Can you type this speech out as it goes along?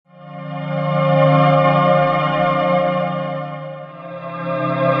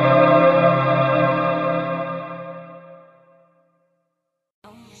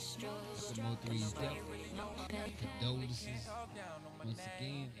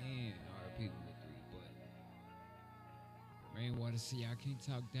and RP with 3. But Rainwater, see, I can't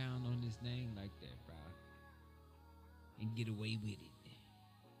talk down on this name like that, bro, and get away with it.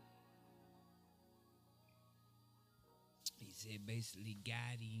 He said basically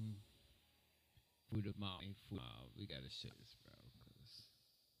guiding through the mall. We gotta show this, bro, because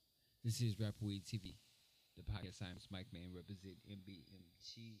this is Rapperweed TV, the podcast. I'm Mike Man, represent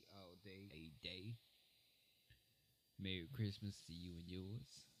MBMG all day, a day. Merry Christmas to you and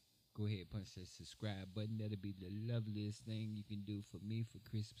yours. Go ahead, punch that subscribe button. That'll be the loveliest thing you can do for me for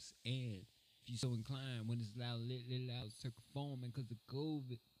Christmas. And if you're so inclined, when it's loud, little loud, circle foaming because of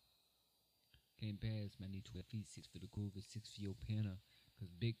COVID. Can't pass, man. I need 12 feet, 6 for the COVID, 6 for your pinner.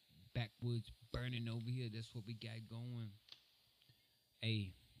 Because big backwoods burning over here. That's what we got going.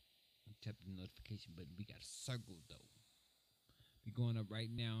 Hey, tap the notification button. We got a circle, though. We going up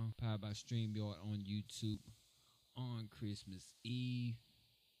right now. Powered by StreamYard on YouTube on Christmas Eve.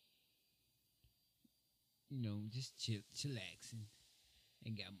 You know, just chillaxing.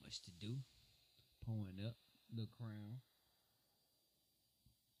 Ain't got much to do. Pouring up the crown.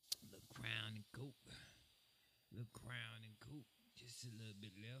 The crown and coke. The crown and coke. Just a little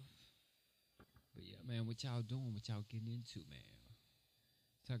bit left. But yeah, man, what y'all doing? What y'all getting into, man?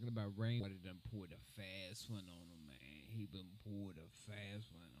 Talking about Rainwater done poured a fast one on him, man. He been poured a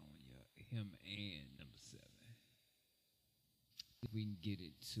fast one on you. Him and number 7. If we can get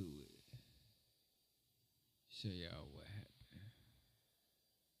into it. Show y'all what happened.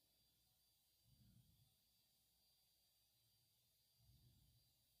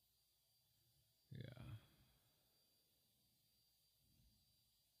 Yeah.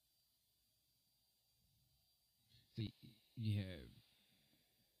 See, you have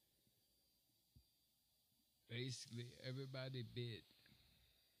basically everybody bit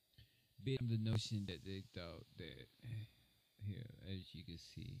the notion that they thought that here, as you can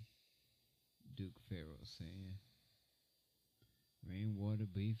see, Duke Farrell saying Rainwater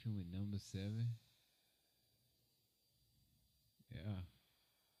beefing with number 7. Yeah.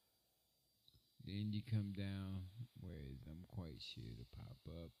 Then you come down where I'm quite sure to pop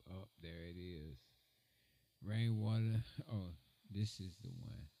up. Oh, there it is. Rainwater. Oh, this is the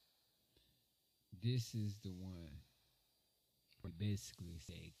one. This is the one. He basically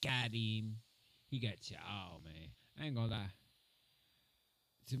said, got him. He got you all, man. I ain't gonna lie.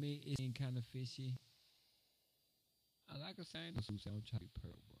 To me, it's kind of fishy. I like a sign of Susan. I'm trying to be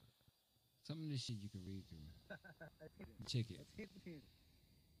perfect, but some of this shit you can read through. Check it.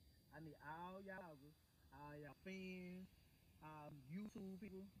 I need all y'all fans, YouTube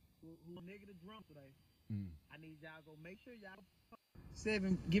people who nigga the drum today. I need y'all go make sure y'all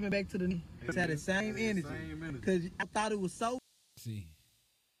 7 giving back to the had the same energy. Because I thought it was so. See,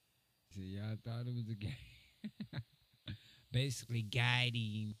 y'all thought it was a game. Basically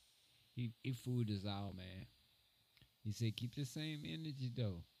guiding. He fooled us all, man. He said keep the same energy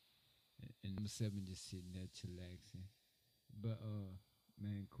though. And number 7 just sitting there chillaxing. But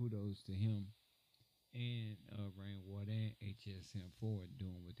man, kudos to him and Rainwater and HSM for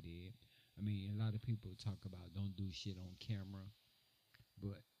doing what they did. I mean, a lot of people talk about don't do shit on camera,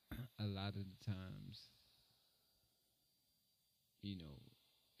 but a lot of the times, you know,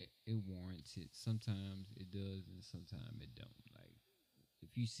 it warrants it. Sometimes it does, and sometimes it don't. Like,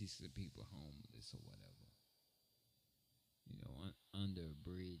 if you see some people homeless or whatever, you know, under a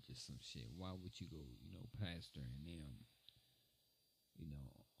bridge or some shit, why would you go, you know, pastoring them, you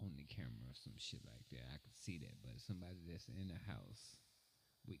know, on the camera or some shit like that? I could see that, but somebody that's in a house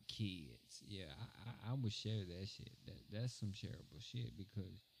with kids, yeah, I would share that shit. That's some shareable shit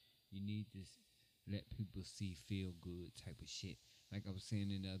because you need to let people see feel good type of shit. Like I was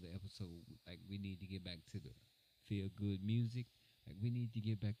saying in the other episode, like we need to get back to the feel good music. Like we need to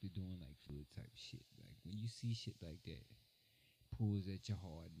get back to doing like feel type shit. Like when you see shit like that, pulls at your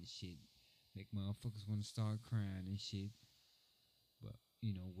heart and shit, make motherfuckers want to start crying and shit. But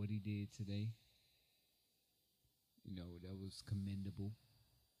you know what he did today, you know, that was commendable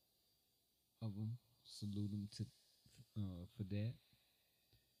of him. Salute him to for that.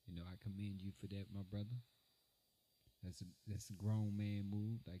 You know, I commend you for that, my brother. That's a grown man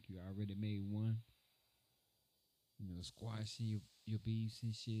move. Like you already made one. You know, squashing your beefs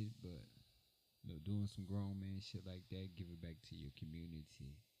and shit, but you know, doing some grown man shit like that, give it back to your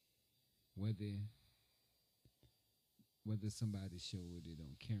community. Whether somebody showed it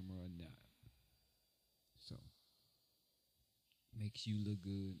on camera or not. So makes you look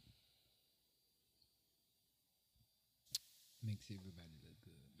good. Makes everybody look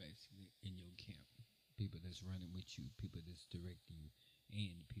good, basically, in your camp. People that's running with you, people that's directing you,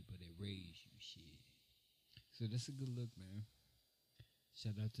 and the people that raise you, shit. So that's a good look, man.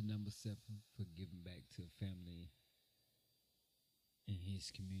 Shout out to Number 7 for giving back to family in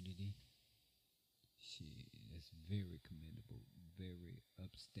his community. Shit, that's very commendable, very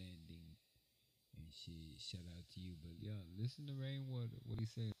upstanding, and shit. Shout out to you. But yeah, listen to Rainwater. What he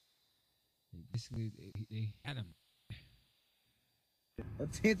said. Basically, they had him.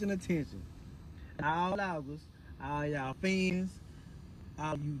 Attention, attention. All August, all y'all fans,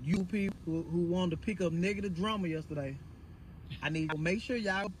 all you people who wanted to pick up negative drama yesterday, I need to make sure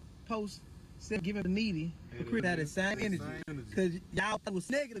y'all post giving the needy Chris that same energy. Because y'all was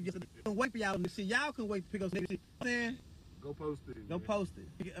negative yesterday. Couldn't wait for y'all to see. Y'all couldn't wait to pick up negative shit. You know what I'm saying? Go post it. Go post it.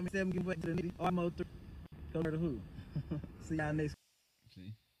 I mean, 7 give away to the needy. Or I'm 3. Go to who? See y'all next.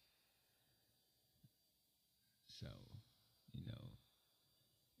 See? So, you know,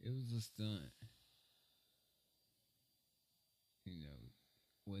 it was a stunt. You know,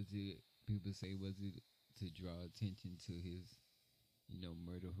 was it, people say, was it to draw attention to his,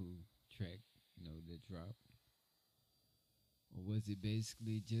 Murder Who track, that dropped? Or was it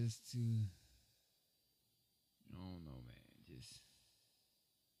basically just to, I don't know, man, just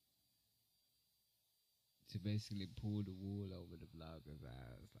to basically pull the wool over the vlogger's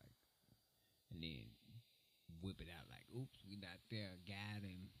eyes, like, and then whip it out like, oops, we not there, got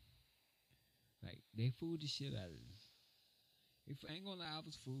him. Like, they fooled the shit out of us. If I ain't gonna lie, I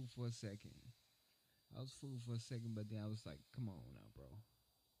was fooled for a second. But then I was like, come on now, bro.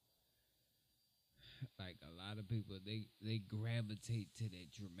 Like, a lot of people, they gravitate to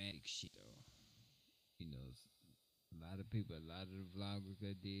that dramatic shit, though. A lot of people, a lot of the vloggers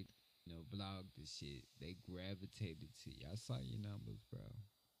that did, vlog this shit, they gravitated to you. I saw your numbers, bro.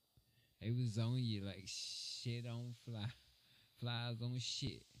 They was on you like shit on flies on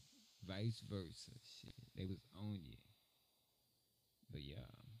shit, vice versa. Shit, they was on you. But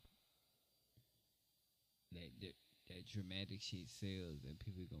yeah, that dramatic shit sells, and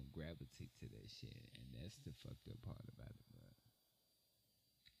people gonna gravitate to that shit, and that's the fucked up part about it.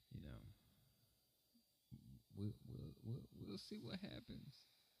 But we'll see what happens.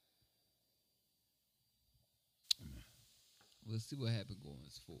 We'll see what happens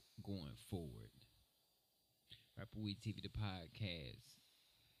going forward. Rapperweed TV, the podcast,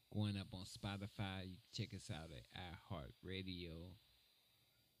 going up on Spotify. You can check us out at iHeartRadio,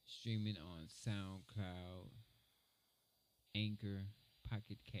 streaming on SoundCloud, Anchor,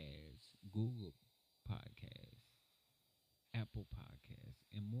 Pocket Cast, Google Podcasts, Apple Podcasts,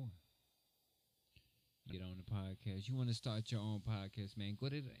 and more. Get on the podcast. You want to start your own podcast, man? Go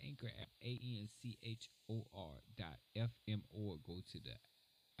to the Anchor app, ANCHOR.FM, or go to the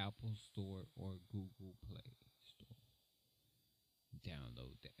Apple Store or Google Play Store.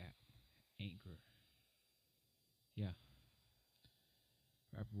 Download the app, Anchor. Yeah.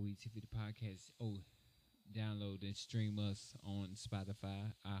 Rapperweed TV, the podcast. Oh, download and stream us on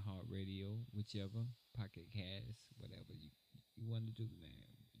Spotify, iHeartRadio, whichever, Pocket Cast, whatever you want to do, man.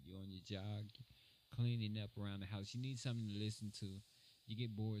 You're on your jog, cleaning up around the house. You need something to listen to. You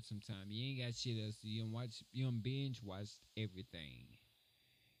get bored sometimes. You ain't got shit else. You don't binge watch everything.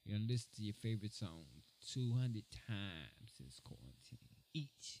 You don't listen to your favorite song 200 times since quarantine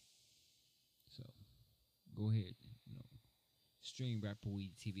each. So go ahead, stream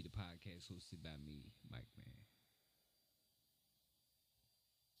Rapperweed TV, the podcast hosted by me, Mike Man.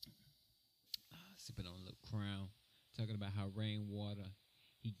 Sipping on a little Crown, talking about how Rainwater,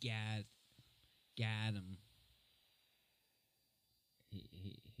 he got him.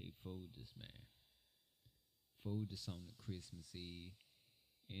 He fooled us, man. Fooled us on the Christmas Eve.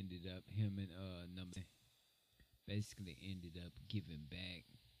 Ended up, him and Numbaa basically ended up giving back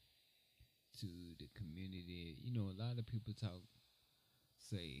to the community. A lot of people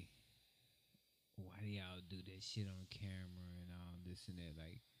say, why do y'all do that shit on camera and all this and that?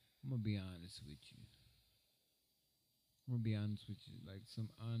 Like, I'm gonna be honest with you. Like, some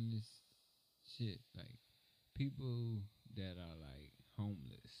honest shit. Like, people that are, like,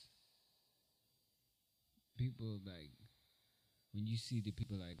 homeless. People, like, when you see the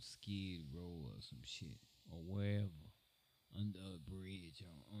people, like, Skid Row or some shit, or wherever, under a bridge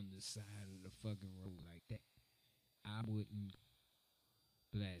or on the side of the fucking road like that, I wouldn't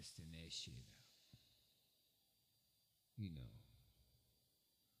blasting that shit out.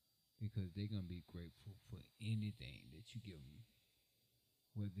 Because they're going to be grateful for anything that you give them,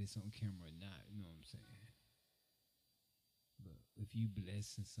 whether it's on camera or not, you know what I'm saying? But if you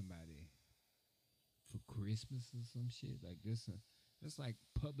blessing somebody for Christmas or some shit, like this, that's like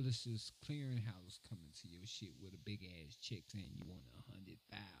Publishers Clearinghouse coming to your shit with a big ass check saying you want 100,000.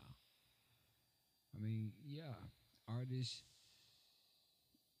 I mean, yeah, artists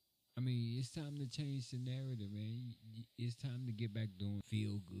I mean, it's time to change the narrative, man. It's time to get back doing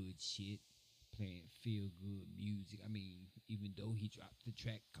feel good shit, playing feel good music. I mean, even though he dropped the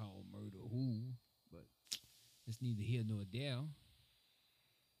track called Murder Who, but it's neither here nor there.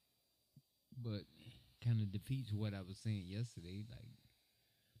 But kind of defeats what I was saying yesterday.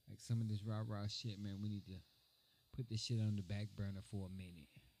 Like some of this rah shit, man. We need to put this shit on the back burner for a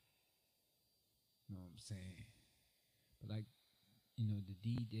minute. You know what I'm saying? But like, the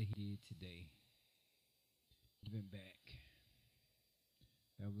deed that he did today, giving back,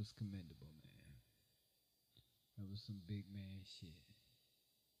 that was commendable, man. That was some big man shit.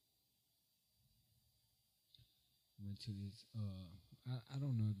 Went to this, I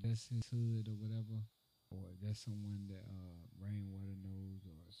don't know if that's his hood or whatever, or if that's someone that Rainwater knows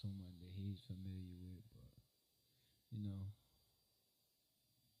or someone that he's familiar with, but,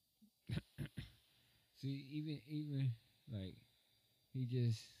 see, even, like, he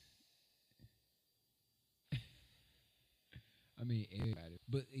just, I mean, everybody,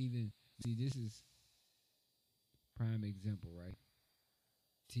 but even, see, this is prime example, right?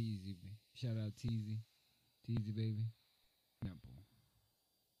 Teasy, shout out Teasy baby. Example.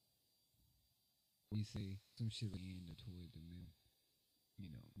 We say some shit in the towards the middle.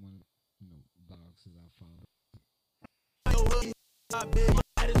 One of blogs that I follow.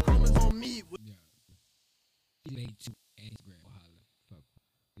 Yeah. He made two Instagram holla. Fuck.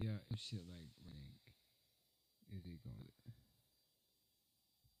 Yeah, shit like rank. Is it going?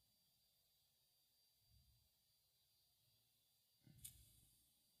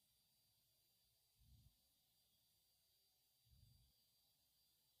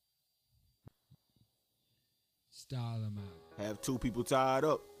 Style them out. Have two people tied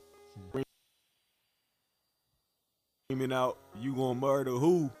up. Screaming out, you gonna murder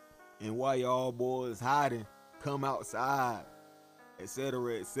who? And why y'all boys hiding? Come outside,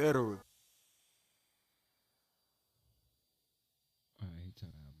 etc., etc. Alright, he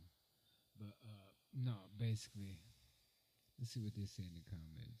talking album. But no, basically, let's see what they say in the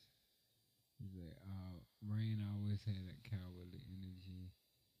comments. He's like, Rain always had a cowardly energy.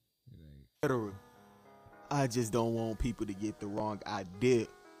 Like, etc. I just don't want people to get the wrong idea.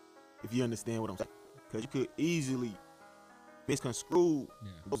 If you understand what I'm saying. Because you could easily misconstrue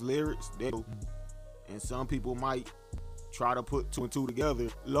those lyrics. And some people might try to put two and two together.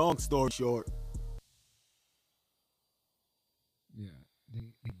 Long story short. Yeah,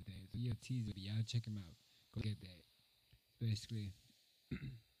 yeah, teaser. Y'all check him out. Go get that. Basically,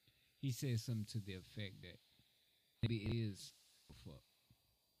 he said something to the effect that maybe it is fuck.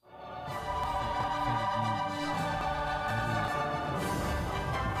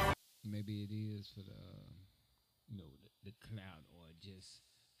 Maybe it is for the clout or just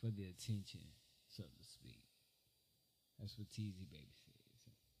for the attention, so to speak. That's what Teasy Baby said.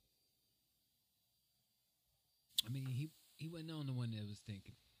 So. I mean, he wasn't the only one that was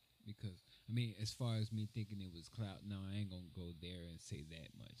thinking, because I mean, as far as me thinking it was clout, no, I ain't gonna go there and say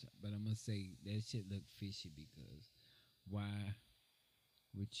that much. But I'm gonna say that shit looked fishy, because why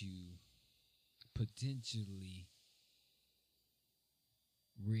would you potentially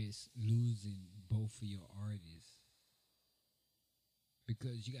risk losing both of your artists?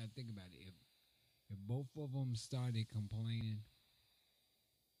 Because you gotta think about it. If both of them started complaining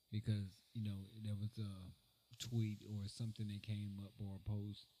because there was a tweet or something that came up or a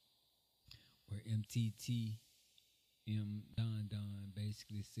post where MTT Don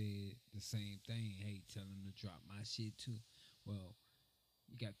basically said the same thing. Hey, tell him to drop my shit too. Well,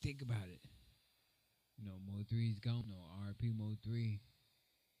 you gotta think about it. Mo 3's gone. No, RP Mo 3.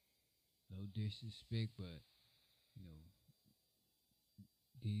 No disrespect, but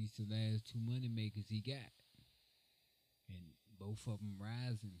these the last two money makers he got, and both of them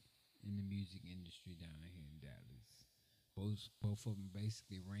rising in the music industry down here in Dallas. Both of them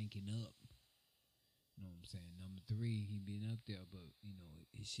basically ranking up. You know what I'm saying? Number 3, he been up there, but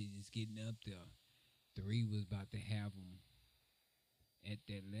his shit is getting up there. 3 was about to have him at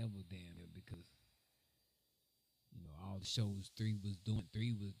that level, damn near, because all the shows 3 was doing.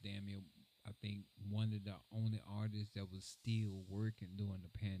 3 was damn near, I think, one of the only artists that was still working during the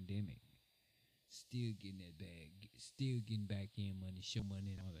pandemic. Still getting that bag. Still getting back in money, show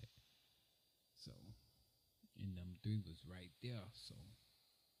money, and all that. So, and number 3 was right there. So,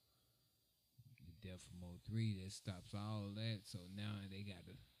 the death of Mo 3, that stops all of that. So now they got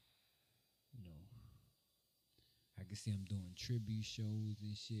to, I can see him doing tribute shows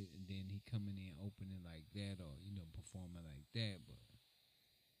and shit, and then he coming in opening like that, or performing like that. But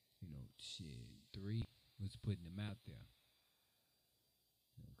shit, 3 was putting him out there,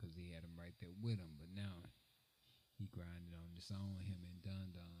 because he had him right there with him. But now he grinded on this song, him and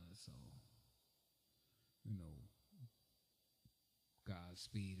Dun Dun. So, you know,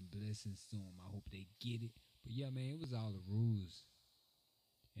 Godspeed and blessings to him. I hope they get it. But yeah, man, it was all the rules.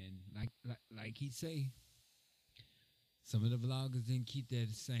 And like he say, some of the vloggers didn't keep that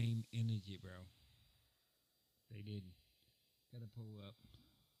same energy, bro. They didn't. Gotta pull up.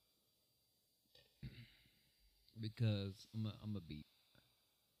 Because I'm gonna be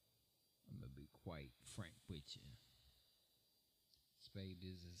quite frank with you. Spade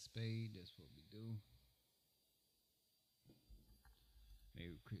is a spade. That's what we do.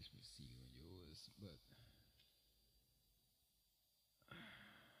 Merry Christmas to you and yours, but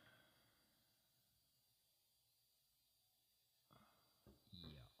yeah.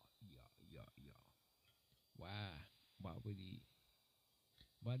 Why would he?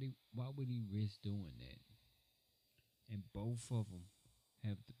 Why would he risk doing that? And both of them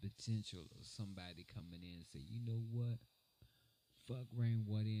have the potential of somebody coming in and say, you know what? Fuck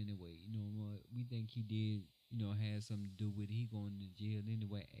Rainwater anyway. You know what? We think he did, had something to do with it. He going to jail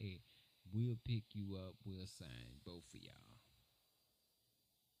anyway. Hey, we'll pick you up. We'll sign both of y'all.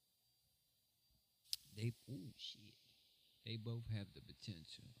 Shit. They both have the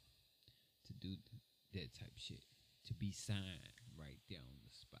potential to do that type shit. To be signed right there on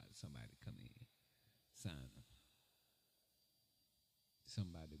the spot. Somebody come in, sign them.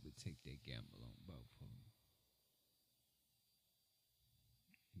 Somebody would take that gamble on both of them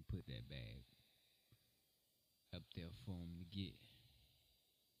and put that bag up there for them to get.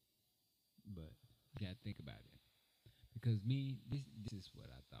 But you gotta think about it, because this is what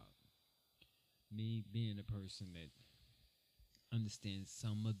I thought. Me being a person that understands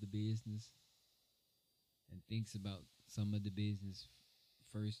some of the business and thinks about some of the business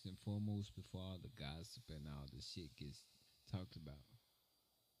first and foremost before all the gossip and all the shit gets talked about.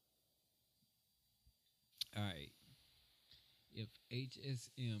 All right. If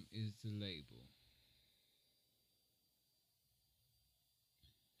HSM is the label,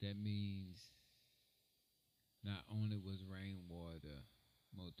 that means not only was Rainwater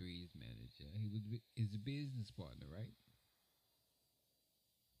Mo3's manager, he was his business partner, right?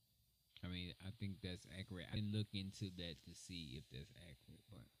 I mean, I think that's accurate. I didn't look into that to see if that's accurate,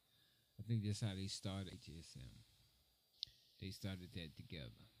 but I think that's how they started HSM. They started that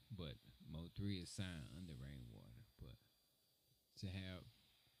together, but Mo3 is signed under Rainwater, but to have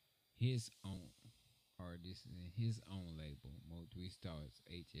his own artist and his own label, Mo3 starts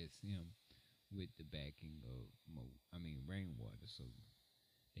HSM with the backing of Rainwater, so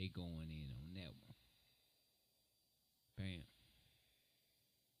they going in on that one. Bam.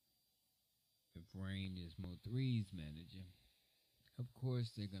 If Rain is Mo3's manager, of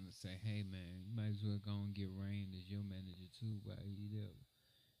course they're gonna say, "Hey man, you might as well go and get Rain as your manager too while he there.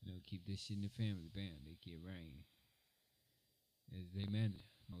 Keep this shit in the family." Bam, they get Rain as they manager.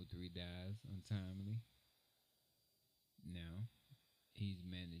 Mo3 dies untimely. Now he's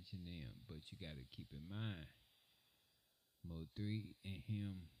managing them, but you gotta keep in mind, Mo3 and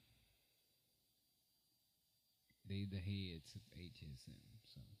him, they the heads of HSM,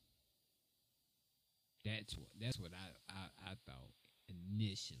 so. That's what I thought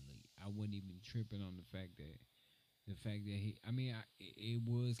initially. I wasn't even tripping on the fact that he. I mean, it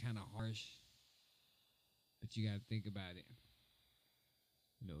was kind of harsh, but you got to think about it.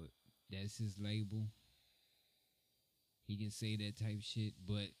 That's his label. He can say that type of shit,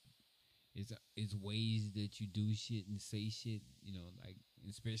 but it's ways that you do shit and say shit. Like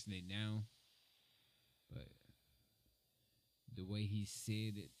especially now. But the way he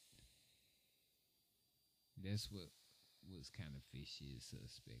said it. That's what was kind of fishy and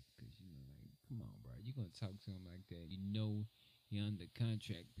suspect, because like, come on, bro, you gonna talk to him like that? You're under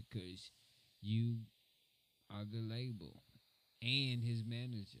contract because you are the label and his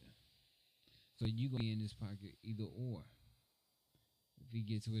manager, so you gonna be in his pocket either or. If he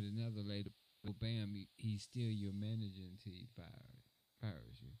gets with another label, bam, he's still your manager until he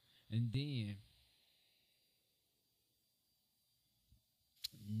fires you, and then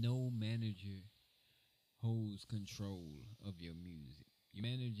no manager holds control of your music. Your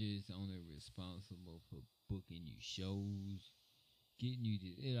manager is only responsible for booking you shows, getting you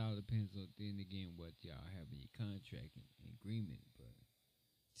this. It all depends on, then again, what y'all have in your contract and agreement. But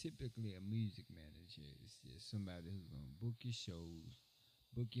typically, a music manager is just somebody who's gonna book your shows,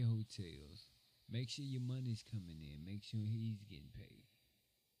 book your hotels, make sure your money's coming in, make sure he's getting paid.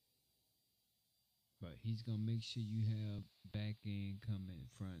 But he's gonna make sure you have back end coming,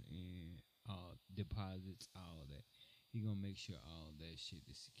 front end, deposits, all that. He gonna make sure all that shit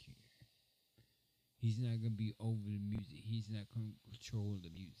is secure. He's not gonna be over the music. He's not gonna control the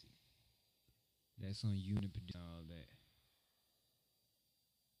music. That's on you to produce all that.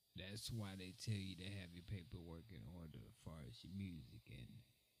 That's why they tell you to have your paperwork in order as far as your music and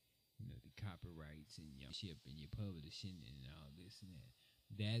the copyrights and your ship and your publishing and all this and that.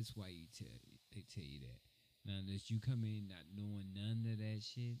 That's why they tell you that. Now, unless you come in not knowing none of that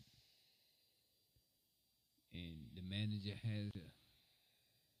shit, and the manager has to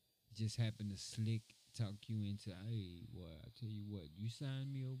just happen to slick talk you into, hey, well, I tell you what, you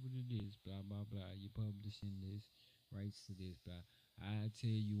signed me over to this, blah blah blah. You publishing this, rights to this, blah. I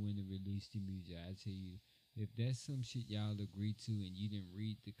tell you when to release the music. I tell you if that's some shit y'all agree to and you didn't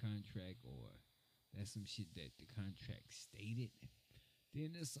read the contract, or that's some shit that the contract stated,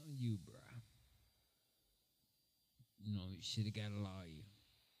 then that's on you, bruh. You should have got a lawyer.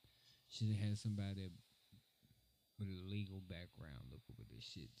 Should have had somebody with a legal background look over this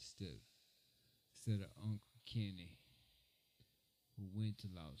shit instead of Uncle Kenny, who went to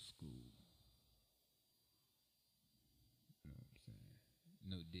law school. You know what I'm saying?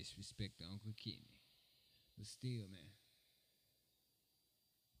 No disrespect to Uncle Kenny, but still, man.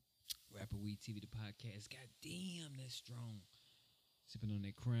 Rapperweed TV, the podcast. God damn, that's strong. Sipping on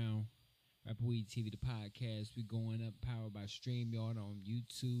that crown. Rapperweed TV, the podcast. We going up, powered by StreamYard on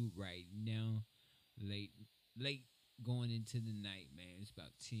YouTube right now. Late going into the night, man. It's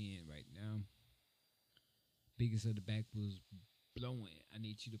about 10 right now. Biggest of the back was blowing. I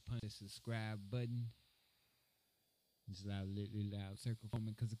need you to punch the subscribe button. It's literally loud. Circle for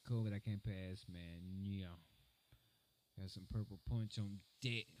me because of COVID. I can't pass, man. Yeah. Got some purple punch on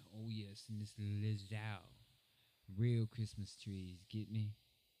deck. Oh, yes. And this Lizelle. Real Christmas trees. Get me?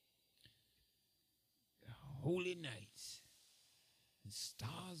 Holy nights. And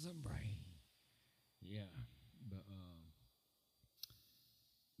stars are bright. Yeah. But,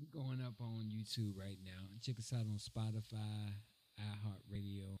 we're going up on YouTube right now. Check us out on Spotify,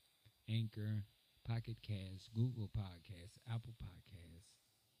 iHeartRadio, Anchor, Pocket Cast, Google Podcasts, Apple Podcasts,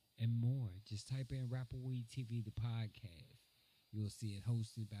 and more. Just type in Rapperweed TV, the podcast. You'll see it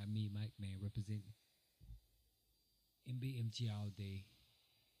hosted by me, Mike Man, representing MBMG all day.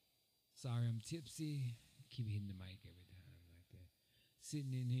 Sorry, I'm tipsy. Keep hitting the mic every time like that.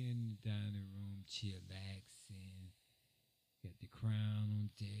 Sitting in here in the dining room, chillaxing. Got the crown on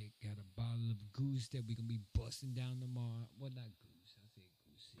deck. Got a bottle of goose that we gonna be busting down tomorrow. Well, not goose. I say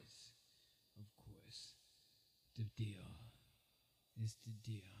gooses. Of course. The deal. It's the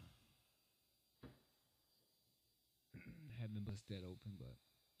deal. Haven't bust that open, but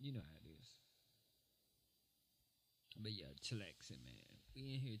you know how it is. But yeah, chillaxing, man. We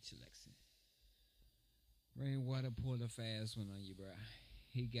in here chillaxing. Rainwater pulled a fast one on you, bro.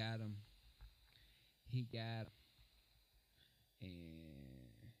 He got him.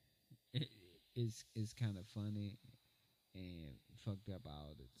 And it's kind of funny and fucked up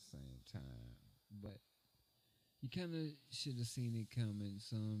all at the same time. But you kind of should have seen it coming.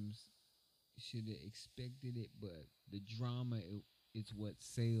 Some should have expected it, but the drama is what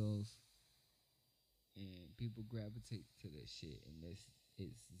sells, and people gravitate to that shit, and that's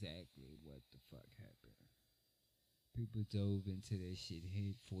exactly what the fuck happened. People dove into that shit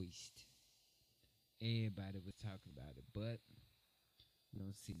head first. Everybody was talking about it, but you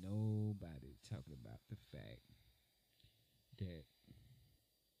don't see nobody talking about the fact that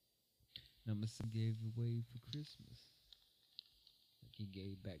Numbaa gave away for Christmas. Like he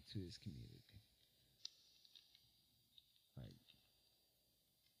gave back to his community. Like,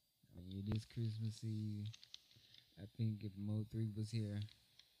 I mean, it is Christmas Eve. I think if Mo3 was here,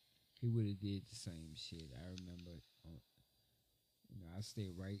 he would have did the same shit. I remember, I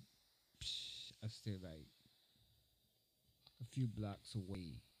stay like a few blocks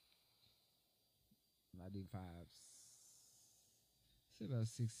away. Not even 5, say about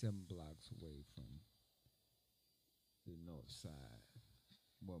 6-7 blocks away from the north side.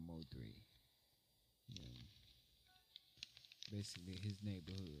 Well, Mo3. Basically his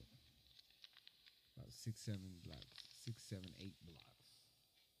neighborhood. About 6-7 blocks. 6-7-8 blocks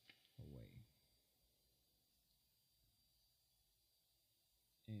away.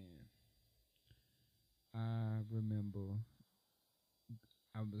 And I remember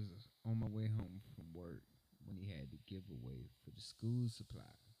I was on my way home from work when he had the giveaway for the school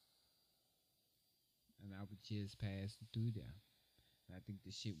supply. And I was just passing through there. And I think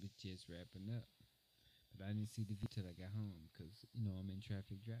the shit was just wrapping up. But I didn't see the video till I got home because, I'm in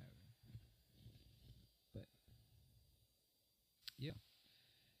traffic driving. But, yeah.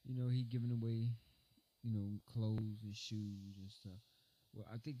 He giving away, clothes and shoes and stuff. Well,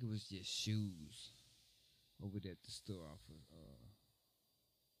 I think it was just shoes over there at the store off of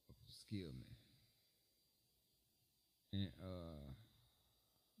Skillman. And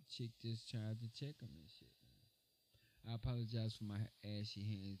chick just tried to check him and shit. I apologize for my ashy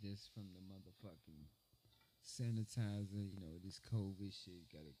hands. That's from the motherfucking sanitizer. You know, this COVID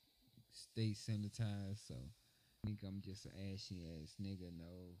shit. Gotta stay sanitized. So I think I'm just an ashy ass nigga.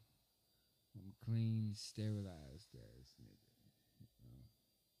 No, I'm clean, sterilized ass nigga.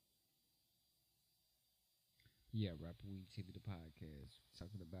 Yeah, Rapperweed TV, the podcast.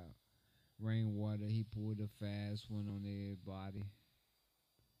 Talking about rainwater. He pulled a fast one on everybody.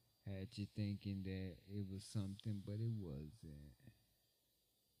 Had you thinking that it was something, but it wasn't.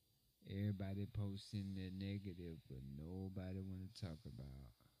 Everybody posting their negative, but nobody want to talk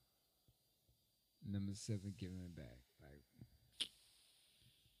about number 7 giving back. Like,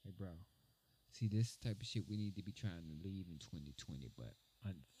 hey, bro. See, this type of shit we need to be trying to leave in 2020, but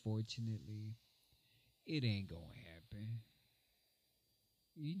unfortunately, it ain't gonna happen.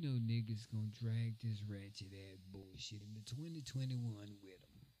 You know niggas gonna drag this ratchet ass bullshit into 2021 with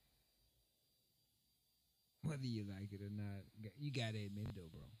them. Whether you like it or not, you gotta admit it though,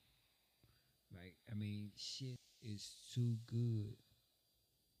 bro. Like, I mean, shit is too good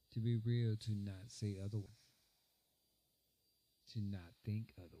to be real to not say otherwise. To not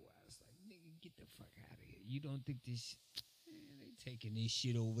think otherwise. Like, nigga, get the fuck out of here. You don't think this man, they taking this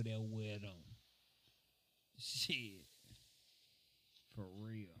shit over there with them. Shit. For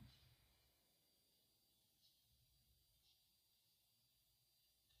real.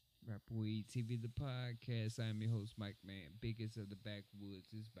 Rapperweed TV, the podcast. I'm your host, Mike Man. Biggest of the backwoods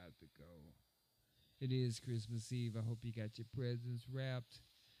is about to go. It is Christmas Eve. I hope you got your presents wrapped.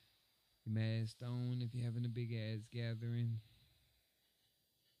 Your mask on if you're having a big ass gathering.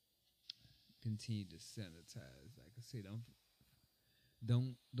 Continue to sanitize. Like I said,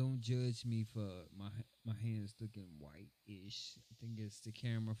 don't judge me for my hands looking white-ish. I think it's the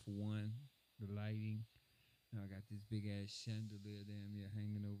camera for one, the lighting. Now I got this big ass chandelier damn near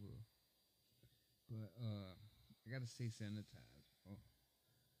hanging over. But I gotta stay sanitized. Oh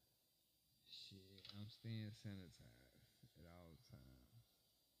shit, I'm staying sanitized at all times.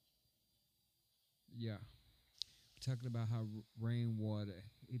 Yeah, we're talking about how rainwater.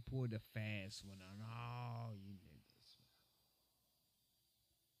 He poured a fast one on all you niggas.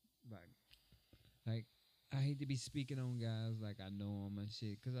 Like, I hate to be speaking on guys like I know them and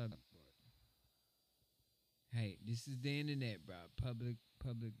shit, cause but hey, this is the internet, bro. Public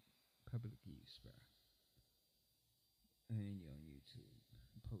use, bro. I ain't on YouTube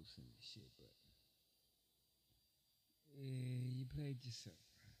posting this shit, but yeah, you played yourself,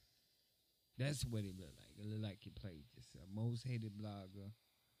 bro. That's what it looked like. It looked like you played yourself. Most hated blogger,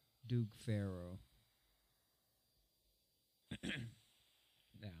 Duke Farrow.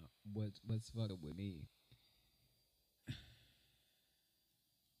 Now, what's fucking with me?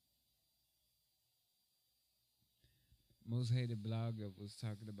 Most hated blogger was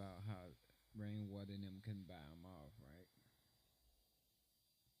talking about how rainwater and them couldn't buy them off, right?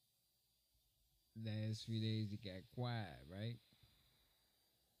 Last few days it got quiet, right?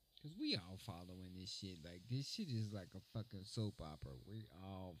 Cause we all following this shit. Like, this shit is like a fucking soap opera. We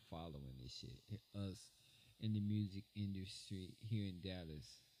all following this shit. Us in the music industry here in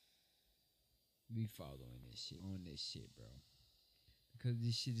Dallas, we following this shit, on this shit, bro. Because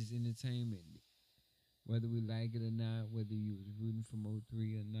this shit is entertainment. Whether we like it or not, whether you was rooting for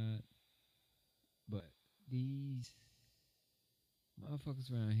Mo3 or not. But these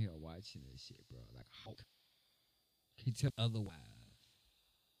motherfuckers around here are watching this shit, bro. Like, how can you tell otherwise?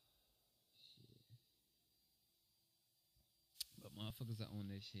 Shit. But motherfuckers are on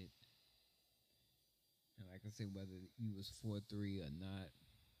that shit. And like I said, whether you was 4-3 or not,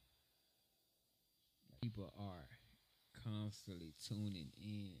 people are constantly tuning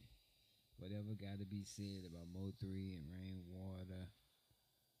in. Whatever got to be said about Mo3 and rainwater.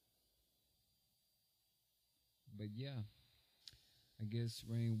 But yeah, I guess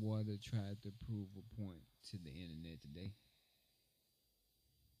rainwater tried to prove a point to the internet today.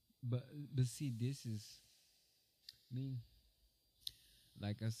 But see, this is me.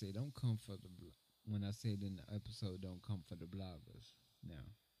 Like I said, don't come for the when I said in the episode, don't come for the bloggers. Now,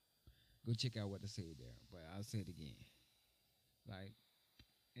 go check out what I said there. But I'll say it again. Like,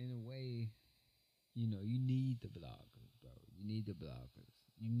 in a way, you know, you need the bloggers, bro. You need the bloggers.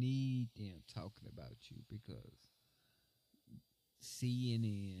 You need them talking about you because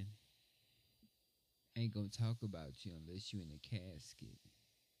CNN ain't gonna talk about you unless you in a casket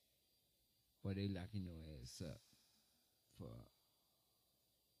or they locking your ass up for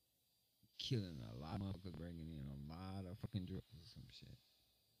killing a lot of motherfuckers, bringing in a lot of fucking drugs or some shit,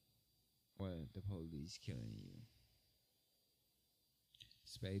 or the police killing you.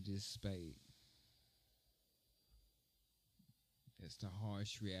 Spade is spade. That's That's the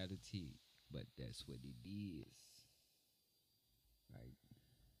harsh reality, but that's what it is. Like,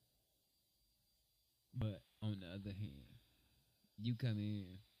 but on the other hand, you come in,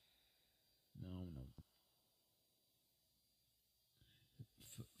 no, I don't know,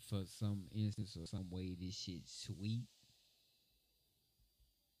 for some instance or some way this shit's sweet.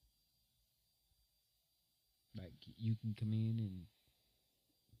 Like you can come in and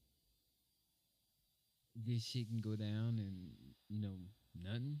this shit can go down and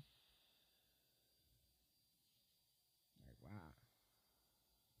nothing. Like wow.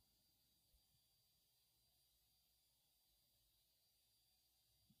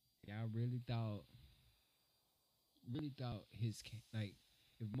 Y'all really thought like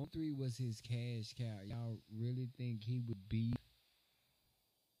if Mo3 was his cash cow, y'all really think he would be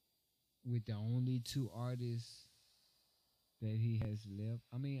with the only two artists that he has left?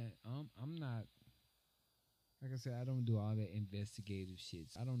 I mean, I'm not, like I said, I don't do all that investigative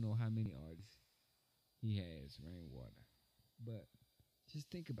shit. So I don't know how many artists he has, Rainwater. But just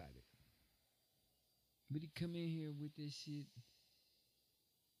think about it. Would he come in here with this shit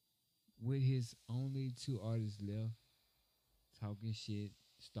with his only two artists left, talking shit,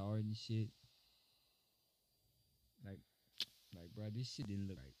 starting shit? Like, bro, this shit didn't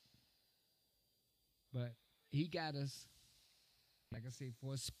look right. But he got us. Like I said,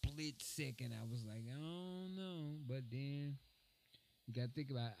 for a split second, I was like, I don't know. But then you got to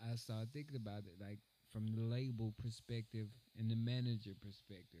think about it. I started thinking about it, like, from the label perspective and the manager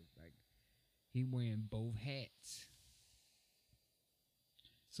perspective. Like, he wearing both hats.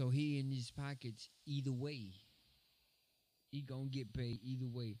 So he in his pockets either way. He gonna get paid either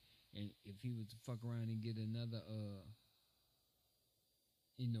way. And if he was to fuck around and get another,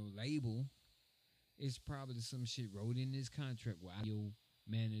 label, it's probably some shit wrote in his contract. Well, I'm your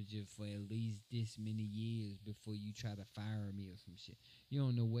manager for at least this many years before you try to fire me or some shit. You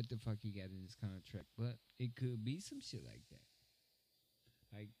don't know what the fuck he got in his contract, but it could be some shit like that.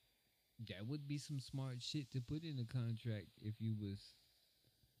 Like, that would be some smart shit to put in the contract if you was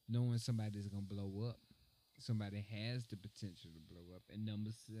knowing somebody's gonna blow up. Somebody has the potential to blow up, and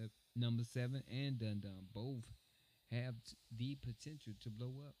number seven and Dun Dun both have the potential to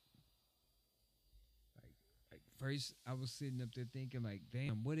blow up. Like first, I was sitting up there thinking, like,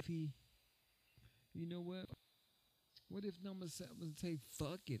 damn, what if he? You know what? What if number seven say,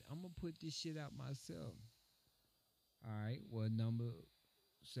 fuck it, I'm gonna put this shit out myself. All right, well, number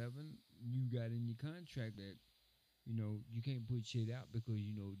seven, you got in your contract that you can't put shit out because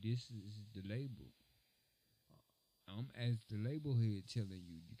this is the label. I'm as the label head telling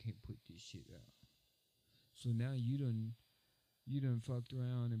you can't put this shit out. So now you done fucked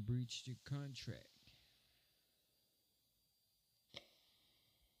around and breached your contract.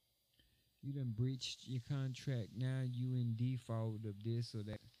 You done breached your contract. Now you in default of this or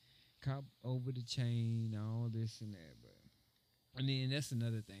that. Cop over the chain, all this and that. But and then that's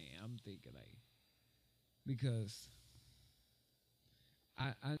another thing I'm thinking, like, because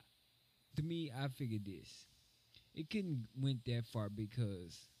I to me I figured this. It couldn't went that far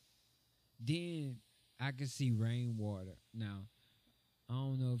because then I could see Rainwater. Now, I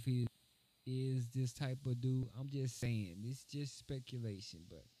don't know if he is this type of dude. I'm just saying. It's just speculation,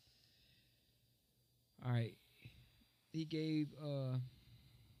 but all right. He gave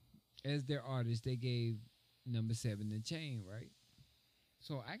as their artist, they gave number seven the chain, right?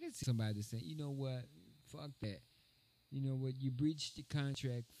 So I can see somebody saying, you know what? Fuck that. You know what? You breached the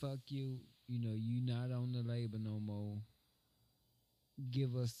contract. Fuck you. You not on the label no more.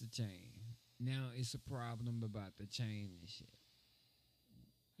 Give us the chain. Now it's a problem about the chain and shit.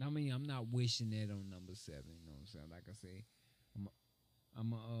 I mean, I'm not wishing that on number seven. You know what I'm saying? Like I say,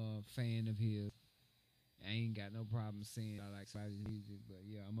 I'm a fan of his. I ain't got no problem saying I like somebody's music, but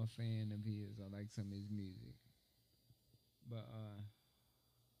yeah, I'm a fan of his. I like some of his music. But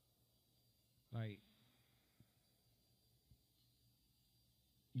like,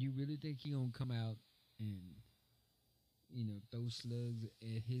 you really think he gonna come out and throw slugs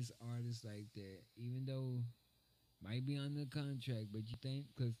at his artists like that, even though might be under contract, but you think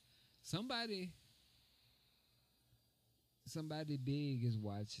because somebody big is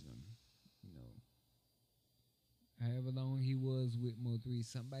watching him, however long he was with Mo3,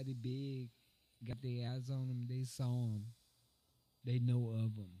 somebody big got their eyes on him, they saw him, they know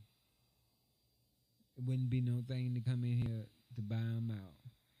of him. It wouldn't be no thing to come in here to buy him out.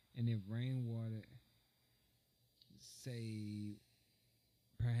 And if Rainwater, say,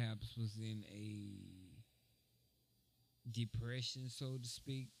 perhaps was in a depression, so to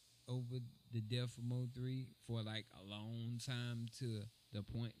speak, over the death of Mo3 for like a long time to the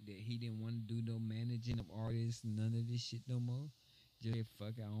point that he didn't want to do no managing of artists, none of this shit no more. Just said,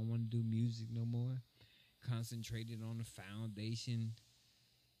 fuck it, I don't want to do music no more. Concentrated on the foundation,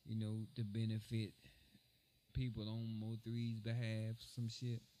 to benefit people on Mo3's behalf, some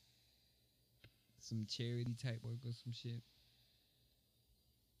shit. Some charity type work or some shit.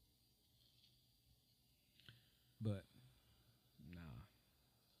 But nah.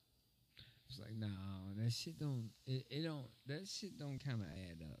 It's like, nah, that shit don't that shit don't kinda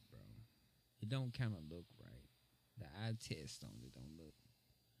add up, bro. It don't kinda look right. The eye test on it don't look.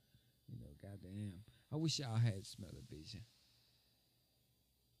 Goddamn. I wish y'all had smell-o-vision.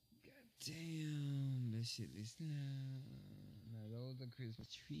 Goddamn, that shit is now those are Christmas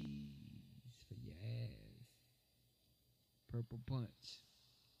trees for your ass. Purple punch.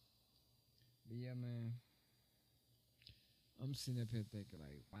 But yeah, man. I'm sitting up here thinking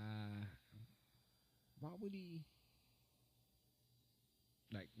like, why would he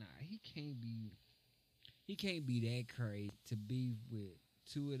he can't be that crazy to be with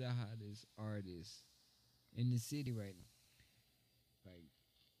two of the hottest artists in the city right now. Like,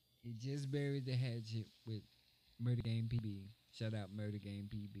 he just buried the hatchet with Murder Game PB. Shout out Murder Game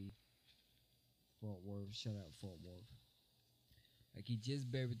PB. Fort Worth. Shout out Fort Worth. Like, he just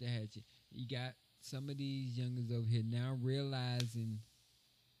buried the hatchet. You got some of these youngers over here now realizing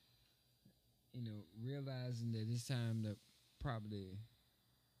that it's time to probably,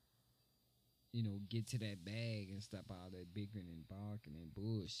 get to that bag and stop all that bickering and barking and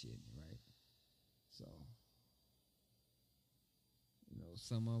bullshitting, right? So,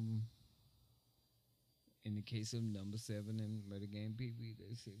 some of them, in the case of Number 7 and Murder Game PB,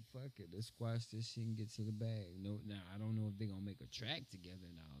 they said, fuck it, let's squash this shit and get to the bag. No, now, I don't know if they're going to make a track together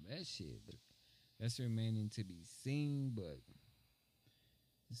and all that shit, but that's remaining to be seen. But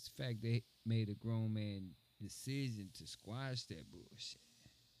it's the fact they made a grown man decision to squash that bullshit.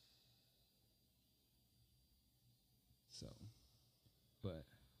 So, but,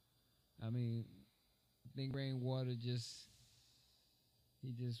 I mean, I think Rainwater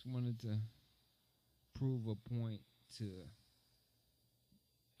he just wanted to prove a point to,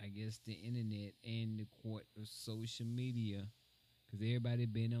 I guess, the internet and the court of social media, because everybody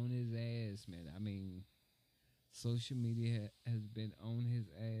been on his ass, man. I mean, social media has been on his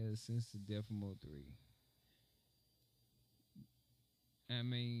ass since the death of Mo3. I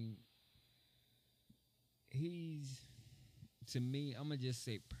mean, to me, I'm going to just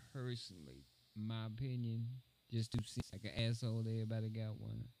say personally, my opinion, just 2 cents, like an asshole, everybody got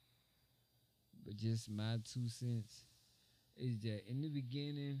one. But just my 2 cents is that in the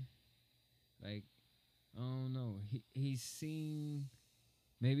beginning, like, I don't know, he seemed,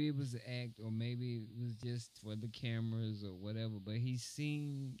 maybe it was an act or maybe it was just for the cameras or whatever, but he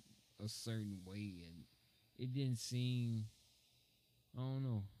seemed a certain way and it didn't seem, I don't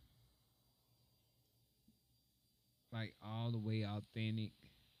know, like all the way authentic.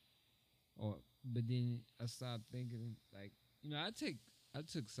 But then I started thinking, like, I took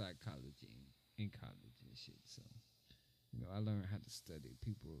psychology in college and shit, so I learned how to study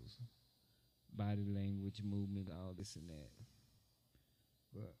people's body language, movement, all this and that.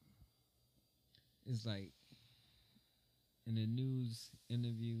 But it's like in the news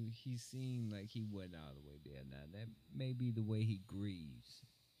interview, he seemed like he wasn't all the way there. Now that may be the way he grieves.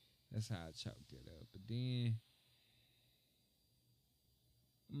 That's how I chalked it up. But then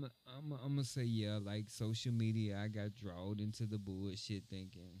I'm gonna say, yeah, like social media, I got drawn into the bullshit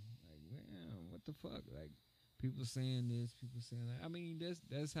thinking, like, man, what the fuck? Like, people saying this, people saying that. I mean,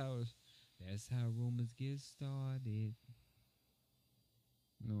 that's how rumors get started.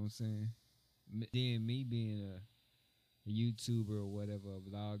 You know what I'm saying? Then me being a YouTuber or whatever, a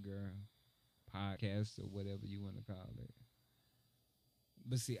vlogger, podcast or whatever you want to call it.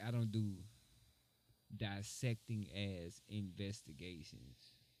 But see, I don't do dissecting as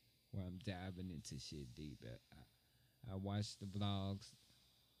investigations where I'm diving into shit deep. I watch the vlogs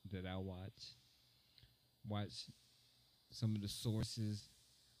that I watch some of the sources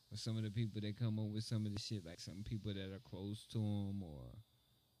or some of the people that come up with some of the shit, like some people that are close to them or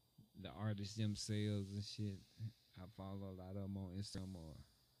the artists themselves and shit. I follow a lot of them on Instagram or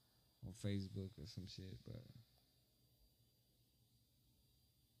on Facebook or some shit, but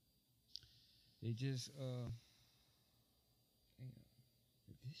they just damn,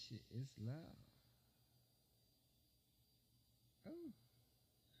 this shit is loud. Oh,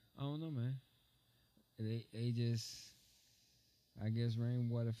 I don't know, man. They just, I guess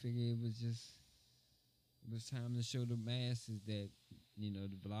Rainwater figured it was time to show the masses that,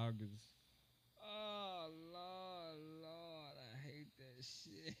 the vloggers. Oh, Lord, I hate that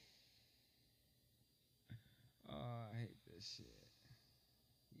shit. Oh, I hate that shit.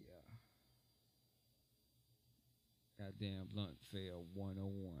 Yeah. goddamn blunt fell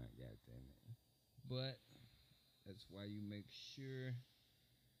 101, goddamn it. But that's why you make sure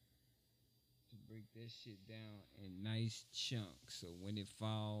to break that shit down in nice chunks. So when it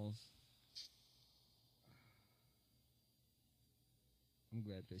falls, I'm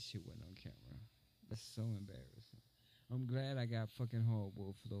glad that shit went on camera. That's so embarrassing. I'm glad I got fucking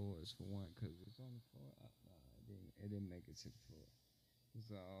hardwood floors for one, cause it's on the floor. Nah, it didn't make it to the floor. It's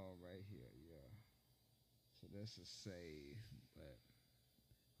all right here, yeah. So that's a save. But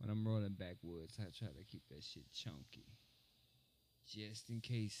when I'm rolling backwoods, I try to keep that shit chunky, just in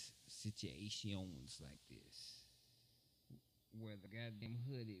case situations like this, where the goddamn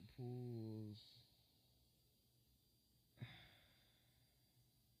hoodie pulls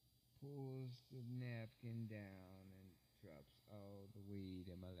the napkin down and drops all the weed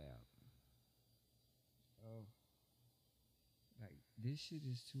in my lap. Oh, like this shit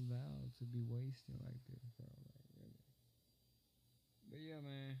is too loud to be wasting like this, bro. Like really. But yeah,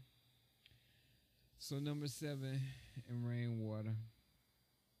 man. So number 7 in Rainwater,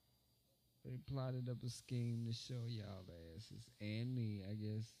 they plotted up a scheme to show y'all asses and me. I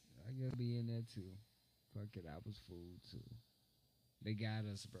guess be in there too. Fuck it, I was fooled too. They got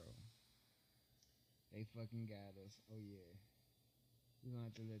us, bro. They fucking got us. Oh yeah. We gonna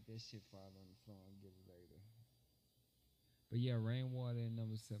have to let that shit fall on the floor and get it later. But yeah, Rainwater and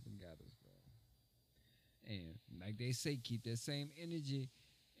number 7 got us, bro. And like they say, keep that same energy.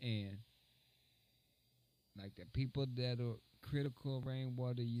 And like the people that are critical of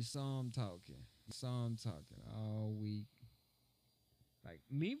Rainwater, you saw them talking. All week. Like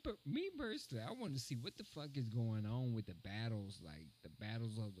me personally, I want to see what the fuck is going on with the battles, like the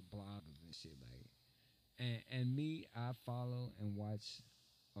battles of the bloggers and shit, like. And me, I follow and watch.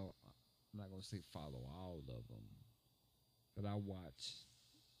 Oh, I'm not gonna say follow all of them, but I watch.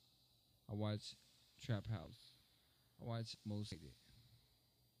 I watch Trap House. I watch Most Hated.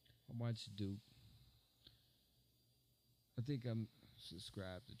 I watch Duke. I think I'm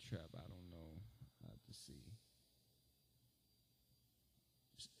subscribed to Trap. I don't know. I have to see.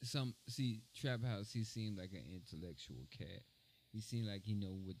 Trap House. He seemed like an intellectual cat. He seemed like he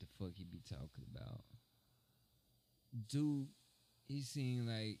know what the fuck he be talking about. Dude, he seemed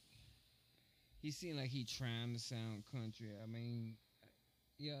like he trying to sound country. I mean,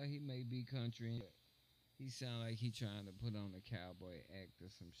 yeah, he may be country, but he sound like he trying to put on a cowboy act or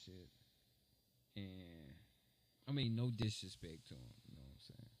some shit. And I mean, no disrespect to him. You know what I'm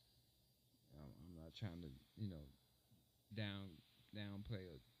saying? I'm not trying to, downplay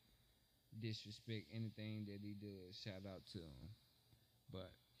or disrespect anything that he does. Shout out to him,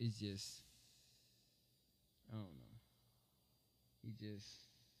 but it's just, I don't know.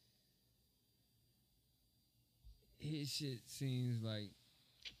 His shit seems like,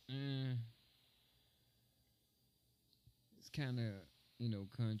 it's kind of,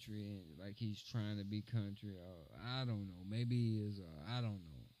 country, and like he's trying to be country, or I don't know, maybe he is, or I don't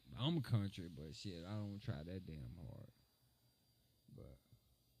know. I'm country, but shit, I don't try that damn hard. But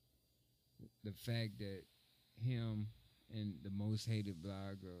the fact that him and the Most Hated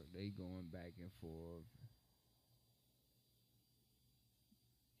blogger, they going back and forth.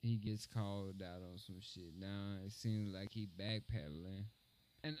 He gets called out on some shit. Now it seems like he backpedaling.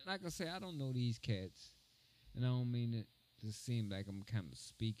 And like I say, I don't know these cats. And I don't mean it to seem like I'm kind of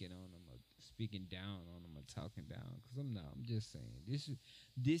speaking on them or speaking down on them or talking down. Because I'm not. I'm just saying.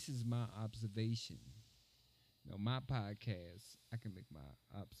 This is my observation. My podcast, I can make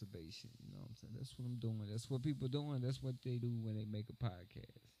my observation. You know what I'm saying? That's what I'm doing. That's what people doing. That's what they do when they make a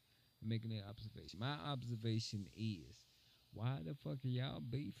podcast. Making their observation. My observation is, why the fuck are y'all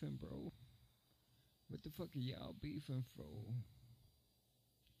beefing, bro? What the fuck are y'all beefing for?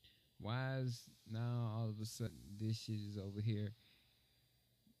 Why is now all of a sudden this shit is over here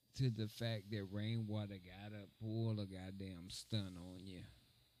to the fact that Rainwater gotta pull a goddamn stunt on you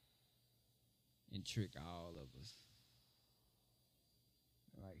and trick all of us?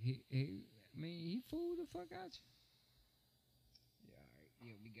 Like he fooled the fuck out you. Yeah, all right.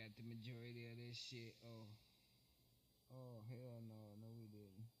 Yeah, we got the majority of this shit. Oh, hell no. No, we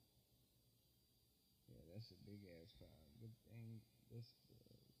didn't. Yeah, that's a big ass file. Good thing. That's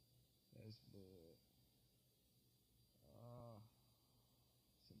bud. That's bud.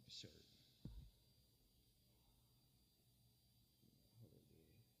 Some shirt.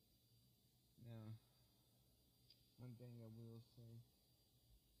 Now, one thing I will say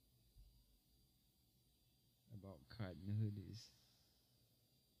about cotton hoodies.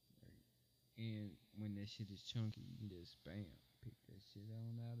 And when that shit is chunky, you can just bam, pick that shit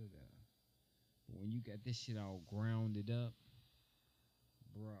on out of there. But when you got this shit all grounded up,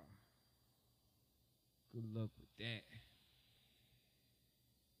 bruh, Good luck with that.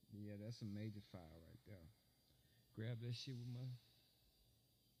 Yeah, that's a major file right there. Grab that shit with my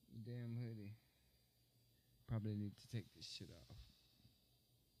damn hoodie. Probably need to take this shit off.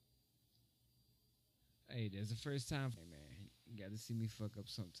 Hey, that's the first time. Hey, man, you got to see me fuck up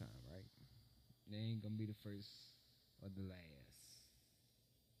sometime, right? They ain't gonna be the first or the last.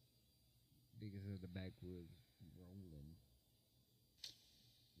 Because of the backwoods rolling.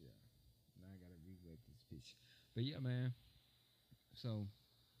 Yeah. Now I gotta re-wet this bitch. But yeah, man. So,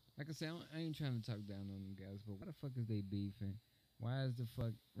 like I said, I ain't trying to talk down on them guys, but why the fuck is they beefing? Why is the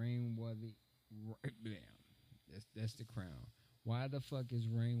fuck Rainwater? That's the crown. Why the fuck is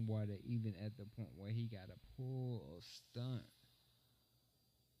Rainwater even at the point where he got to pull or stunt?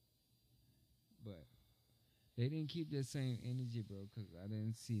 But they didn't keep that same energy, bro, because I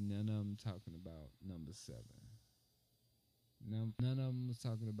didn't see none of them talking about Number 7. None of them was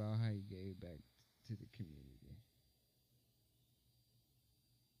talking about how he gave back to the community.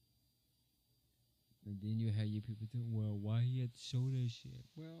 And then you have your people think, well, why he had to show that shit?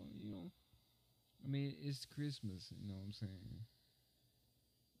 Well, I mean, it's Christmas, you know what I'm saying?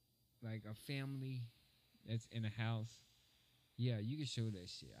 Like a family that's in a house, yeah, you can show that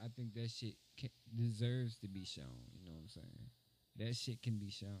shit. I think that shit deserves to be shown, you know what I'm saying? That shit can be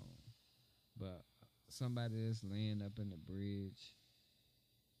shown. But somebody that's laying up in the bridge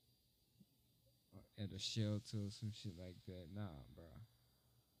or at a shelter or some shit like that, nah, bro.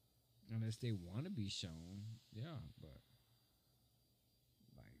 Unless they want to be shown, yeah, but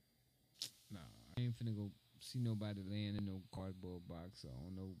like, nah, I ain't finna go see nobody laying in no cardboard box or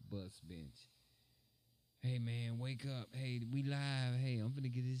on no bus bench. Hey man, wake up! Hey, we live. Hey, I'm finna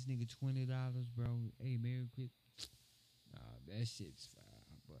get this nigga $20, bro. Hey, Merry Christmas. Nah, that shit's foul.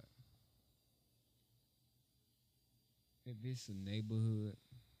 But if it's a neighborhood,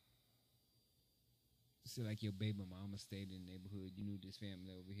 say like your baby mama stayed in the neighborhood, you knew this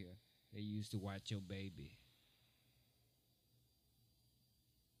family over here. They used to watch your baby.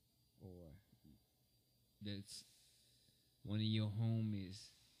 Or that's one of your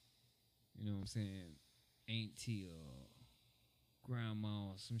homies, you know what I'm saying, auntie or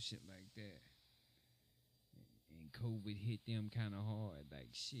grandma or some shit like that. And COVID hit them kind of hard.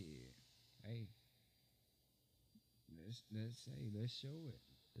 Like, shit. Hey, let's show it.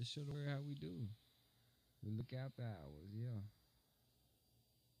 Let's show the world how we do. We look after ours, yeah.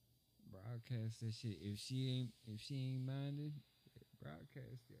 Broadcast that shit. If she ain't minded,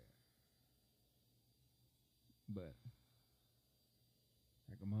 broadcast that. But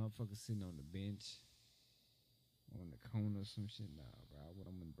like a motherfucker sitting on the bench, on the corner, some shit. Nah, bro.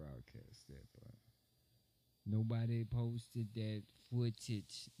 I'm gonna broadcast that, but nobody posted that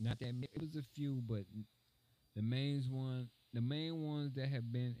footage. Not that it was a few, but the main ones that have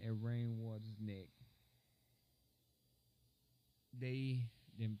been at Rainwater's neck, they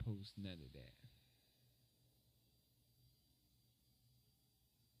didn't post none of that.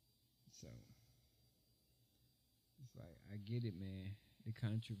 So it's like, I get it, man. The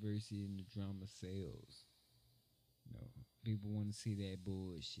controversy and the drama sells. People want to see that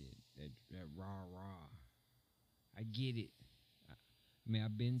bullshit, that rah rah. I get it. I mean,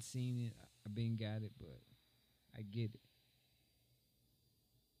 I've been seeing it. I've been got it, but I get it.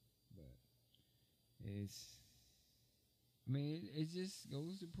 But it just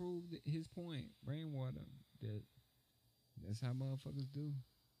goes to prove his point, Rainwater, that's how motherfuckers do.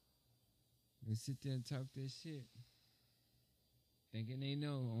 They sit there and talk that shit, thinking they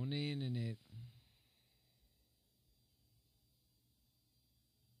know on the internet.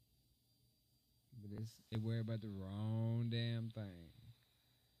 But they worry about the wrong damn thing.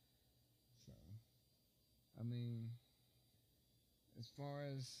 So, I mean, as far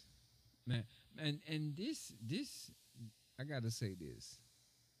as man, and this, I gotta say this.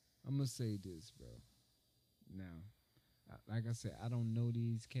 I'm gonna say this, bro. Now, like I said, I don't know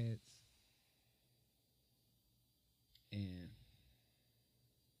these cats, and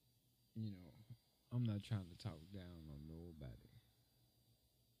I'm not trying to talk down on nobody.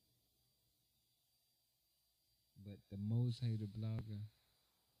 But the most hated blogger,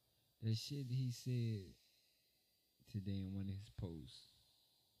 the shit he said today in one of his posts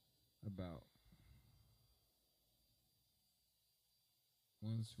about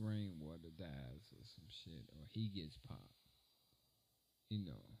once Rainwater dies or some shit, or he gets popped, he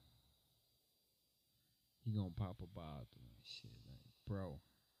gonna pop a bottle and shit. Like, bro.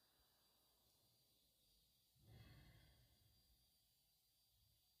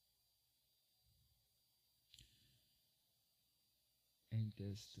 Ain't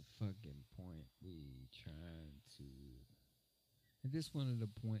this the fucking point we trying to And this one of the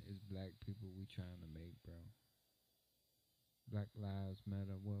point is black people we trying to make, bro. Black lives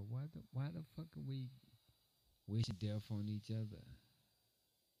matter. Well, why the fuck are we wishing death on each other?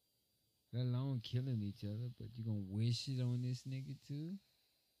 Let alone killing each other, but you gonna wish it on this nigga too?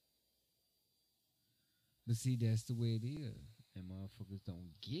 But see, that's the way it is. And motherfuckers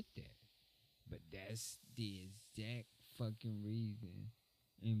don't get that. But that's the exact fucking reason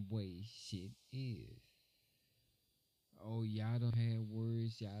and way shit is. Oh, y'all done had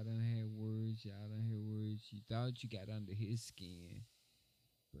words, y'all done had words, y'all done had words. You thought you got under his skin.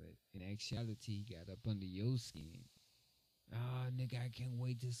 But in actuality, he got up under your skin. Oh, nigga, I can't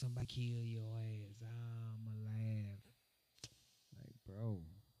wait till somebody kill your ass. Oh, I'ma laugh. Like, bro.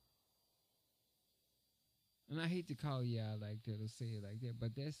 And I hate to call y'all like that or say it like that,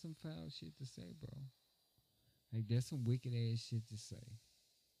 but that's some foul shit to say, bro. Like, that's some wicked ass shit to say.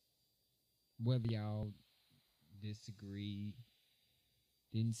 Whether y'all disagree,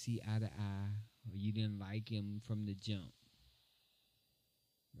 didn't see eye to eye, or you didn't like him from the jump.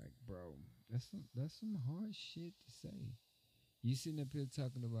 Like, bro, that's some hard shit to say. You sitting up here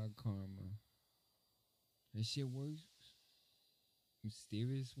talking about karma. That shit works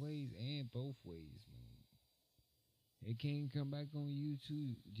mysterious ways and both ways, man. It can't come back on you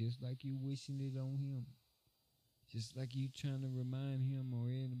too, just like you wishing it on him. Just like you trying to remind him or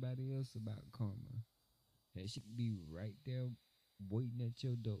anybody else about karma. That should be right there waiting at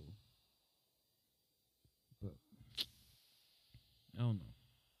your door. But I don't know.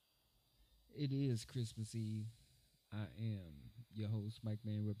 It is Christmas Eve. I am your host, Mike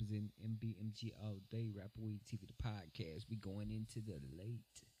Man, representing MBMG all day, Rapperweed TV, the podcast. We going into the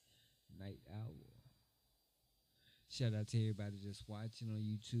late night hour. Shout out to everybody just watching on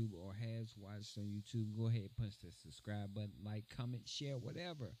YouTube or has watched on YouTube. Go ahead, punch the subscribe button, like, comment, share,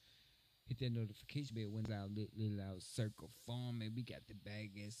 whatever. Hit that notification bell when it's our little out circle farm, and we got the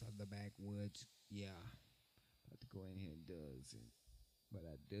baggage of the backwoods. Yeah, about to go in here and does it. But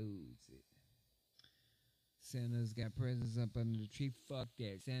I does it. Santa's got presents up under the tree. Fuck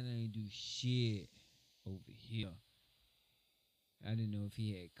that. Santa ain't do shit over here. I didn't know if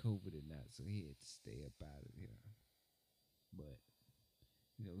he had COVID or not, so he had to stay up out of here. But,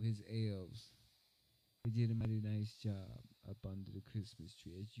 you know, his elves, they did a mighty nice job up under the Christmas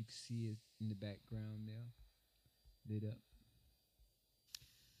tree. As you can see it in the background there, lit up.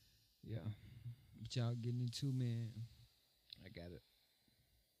 Yeah. What y'all getting into, man? I got it.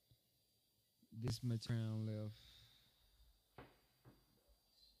 This much round left.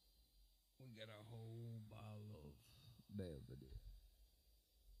 We got a whole bottle of Belvedere.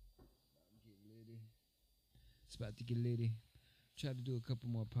 It's about to get litty. Try to do a couple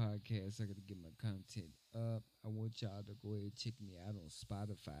more podcasts. I got to get my content up. I want y'all to go ahead and check me out on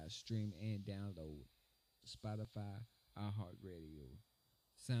Spotify, stream and download. Spotify, iHeartRadio,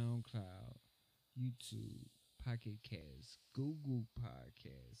 SoundCloud, YouTube, Pocket Casts, Google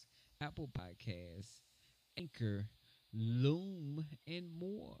Podcasts, Apple Podcasts, Anchor, Loom, and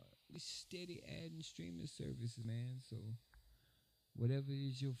more. We steady adding streaming services, man. So whatever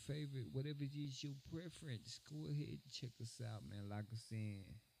is your favorite, whatever is your preference, go ahead and check us out, man. Like I said,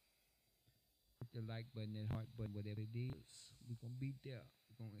 hit the like button and heart button, whatever it is. We're going to be there.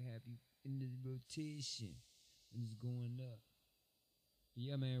 We're going to have you in the rotation when it's going up.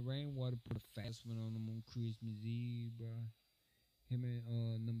 Yeah, man, Rainwater put a fast one on them on Christmas Eve, bro. Him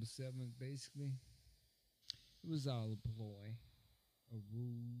and Number 7, basically. It was all a ploy, a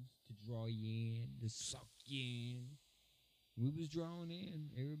ruse to draw you in, to suck you in. We was drawn in.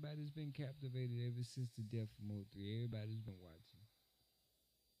 Everybody's been captivated ever since the death of Mo 3. Everybody's been watching.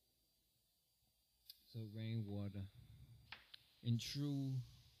 So Rainwater, in true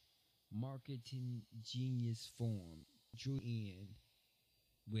marketing genius form, drew in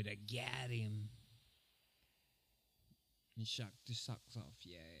with a got him and shocked the socks off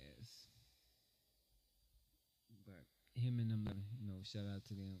your ass. But him and them, you know, shout out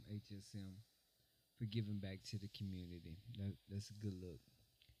to them, HSM, for giving back to the community. That's a good look.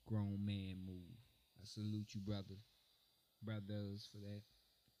 Grown man move. I salute you, brothers, for that.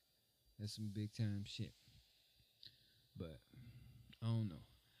 That's some big time shit. But I don't know.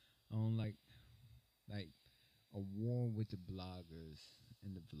 I don't like a war with the bloggers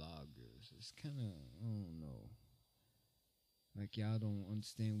and the vloggers. It's kind of, I don't know. Like, y'all don't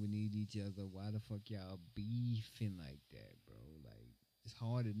understand we need each other. Why the fuck y'all beefing like that, bro? Like, it's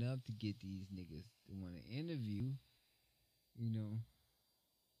hard enough to get these niggas to want to interview, you know,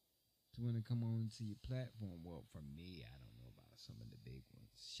 to want to come on to your platform. Well, for me, I don't know about some of the big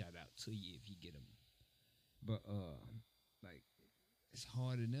ones. Shout out to you if you get them. But, like, it's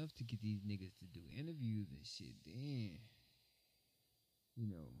hard enough to get these niggas to do interviews and shit. Damn. you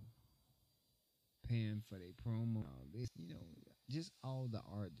know, paying for their promo, all this, just all the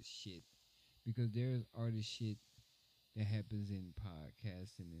artist shit. Because there's artist shit that happens in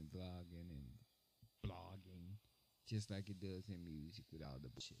podcasting and vlogging and blogging, just like it does in music with all the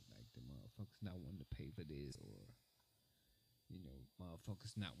bullshit, like the motherfuckers not wanting to pay for this, or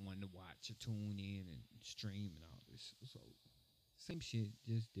motherfuckers not wanting to watch or tune in and stream and all this. So same shit,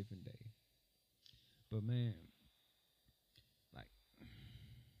 just different day. But man, like,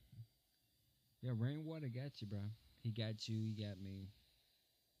 yeah, Rainwater got you, bro. He got you, he got me.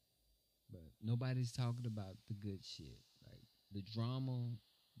 But nobody's talking about the good shit. Like the drama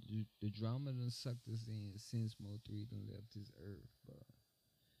done sucked us in since Mo3 done left this earth, but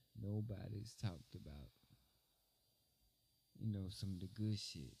nobody's talked about, some of the good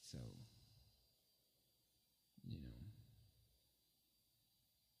shit. So,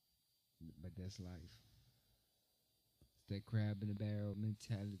 but that's life. It's that crab in the barrel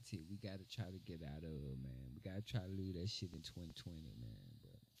mentality we gotta try to get out of, man. We gotta try to leave that shit in 2020, man.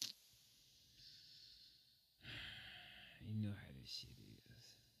 But you know how this shit is.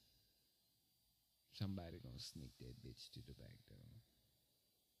 Somebody gonna sneak that bitch to the back door.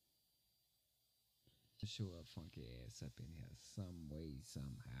 Show a funky ass up in here some way,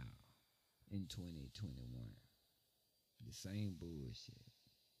 somehow in 2021. The same bullshit.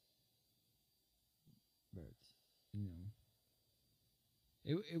 But,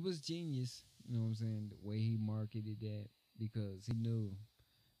 it was genius, you know what I'm saying, the way he marketed that, because he knew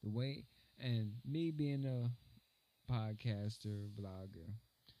the way, and me being a podcaster, vlogger,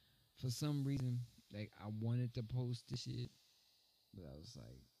 for some reason, like, I wanted to post this shit, but I was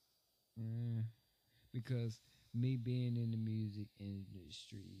like, because me being in the music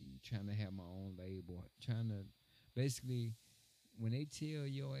industry, trying to have my own label, trying to basically, when they tell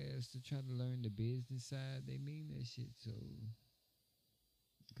your ass to try to learn the business side, they mean that shit. So,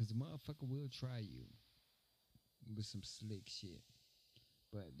 because the motherfucker will try you with some slick shit,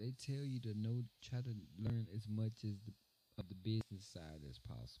 but they tell you to try to learn as much as of the business side as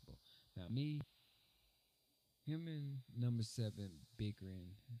possible. Now, him and Numbaa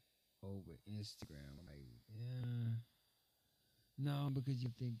bickering over Instagram. I'm like, yeah. No, because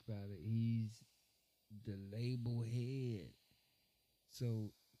you think about it, he's the label head.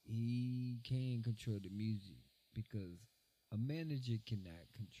 So he can control the music, because a manager cannot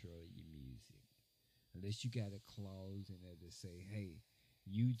control your music unless you got a clause in there to say, hey,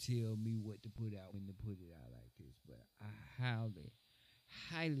 you tell me what to put out, when to put it out like this. But I highly,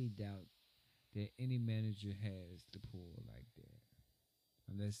 highly doubt that any manager has the pull like that,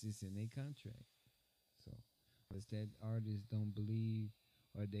 unless it's in their contract. So, unless that artist don't believe,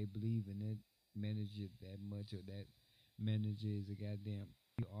 or they believe in that manager that much, or that manager is a goddamn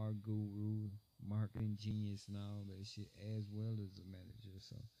PR guru, marketing genius, and all that shit, as well as a manager.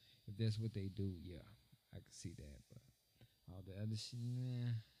 So, if that's what they do, yeah, I can see that. But all the other shit,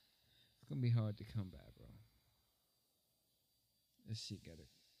 nah, it's gonna be hard to come by, bro. That shit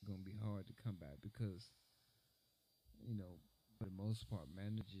gonna be hard to come by, because, for the most part,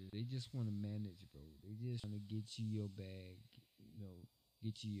 managers, they just want to manage, bro. They just want to get you your bag,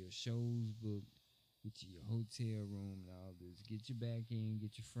 get you your shows booked, get you your hotel room and all this, get your back end,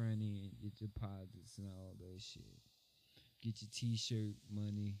 get your front end, get your deposits and all that shit. Get your t-shirt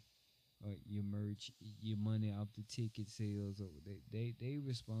money, or your merch, your money off the ticket sales. Or they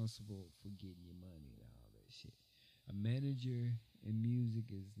responsible for getting your money and all that shit. A manager in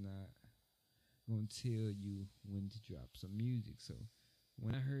music is not gonna tell you when to drop some music. So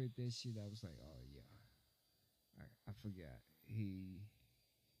when I heard that shit, I was like, oh yeah, I forgot.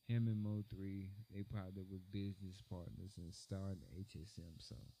 Him and Mo3, they probably was business partners and started HSM.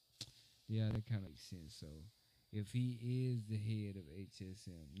 So yeah, that kind of makes sense. So if he is the head of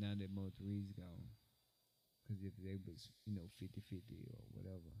HSM, now that Mo3's gone, because if they was 50-50 or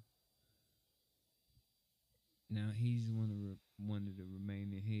whatever, now he's one of the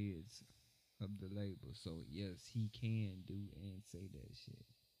remaining heads of the label. So yes, he can do and say that shit,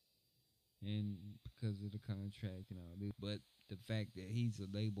 and because of the contract and all this. But the fact that he's a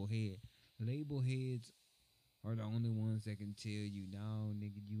label heads are the only ones that can tell you, no,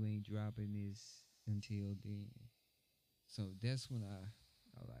 nigga, you ain't dropping this until then. So that's when I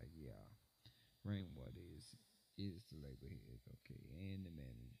like, yeah, Rainwater is the label head, okay, and the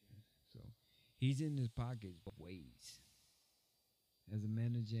manager. So he's in his pockets both ways, as a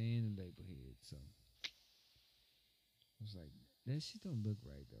manager and a label head. So I was like, that shit don't look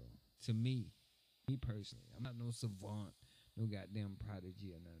right though. To me personally, I'm not no savant, no goddamn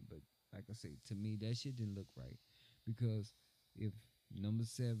prodigy or nothing, but like I say, to me that shit didn't look right, because if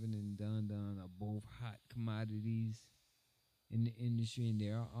Numbaa and Don are both hot commodities, in the industry, and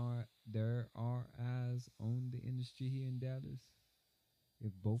there are eyes on the industry here in Dallas.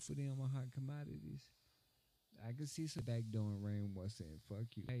 If both of them are hot commodities, I can see some backdoor Rainwater saying,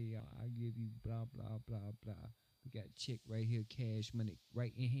 "Fuck you, hey y'all, I give you blah blah blah blah. We got check right here, cash money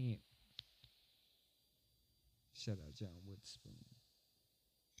right in hand." Shout out John Woodspoon.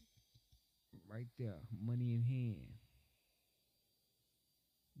 Right there, money in hand.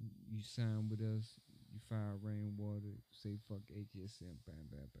 You sign with us, you fire Rainwater, say fuck HSM, bam,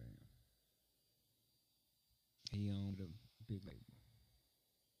 bam, bam. He owned a big label.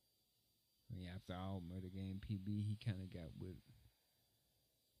 I mean, after all Murder Game PB, he kind of got with,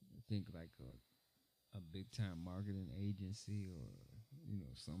 I think, like a big time marketing agency or,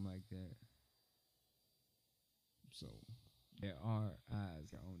 something like that. So, there are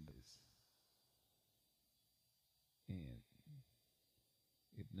eyes on this. And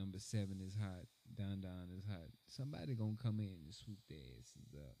if number 7 is hot, Don is hot, somebody gonna come in and swoop their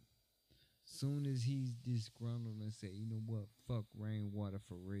asses up. Soon as he's disgruntled and say, you know what, fuck Rainwater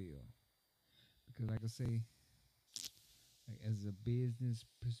for real. Because like I say, like as a business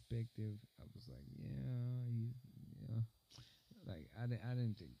perspective, I was like, yeah. Like I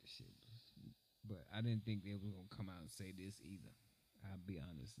didn't think the shit was, but I didn't think they was gonna come out and say this either. I'll be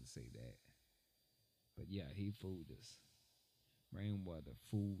honest and say that. But yeah, he fooled us. Rainwater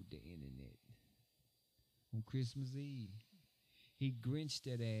fooled the internet. On Christmas Eve, he grinched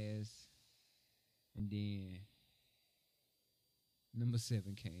that ass, and then number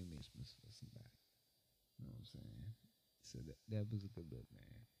 7 came in Christmas for somebody. You know what I'm saying? So that was a good look,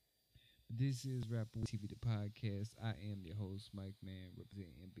 man. This is Rapperweed TV, the podcast. I am your host, Mike, man,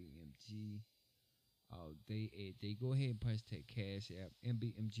 representing MBMG all day, every day. Go ahead and punch that cash app,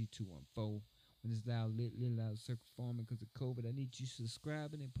 MBMG214. When it's loud, little loud, circle forming because of COVID, I need you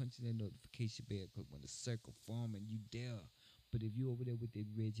subscribing and punching that notification bell because when the circle forming, you there. But if you over there with that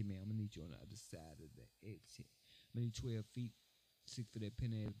Reggie, man, I'm going to need you on the other side of the exit. I'm going to need 12 feet, 6 for that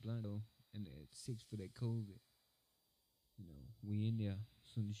pen ass blunt, and 6 for that COVID. We in there as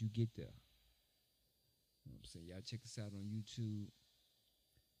soon as you get there. You know what I'm saying? Y'all check us out on YouTube.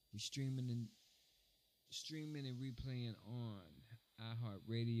 We streaming and replaying on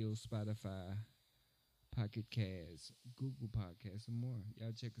iHeartRadio, Spotify, Pocket Cast, Google Podcasts, and more.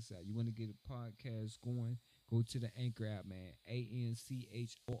 Y'all check us out. You want to get a podcast going? Go to the Anchor app, man. ANCHOR.FM.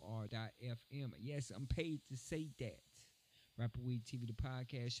 Yes, I'm paid to say that. Rapperweed TV, the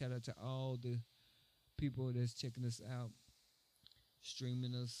podcast. Shout out to all the people that's checking us out,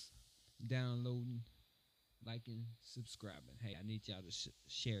 streaming us, downloading, liking, subscribing. Hey, I need y'all to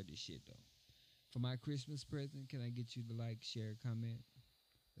share this shit, though. For my Christmas present, can I get you to like, share, comment?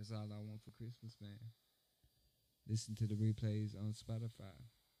 That's all I want for Christmas, man. Listen to the replays on Spotify.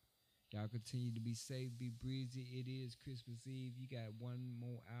 Y'all continue to be safe, be breezy. It is Christmas Eve. You got 1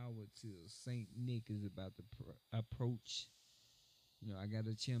 more hour till St. Nick is about to approach. I got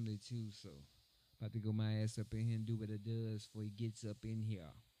a chimney too, so about to go my ass up in here and do what it does before he gets up in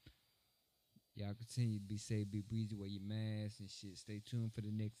here. Y'all continue to be safe, be breezy, wear your mask and shit. Stay tuned for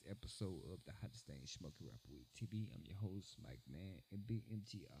the next episode of the Hottest Thing Smoking Rapperweed TV. I'm your host, Mike, man, and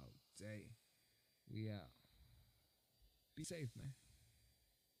BMG all day. We out. Be safe, man.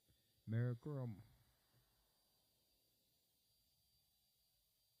 Merry Christmas.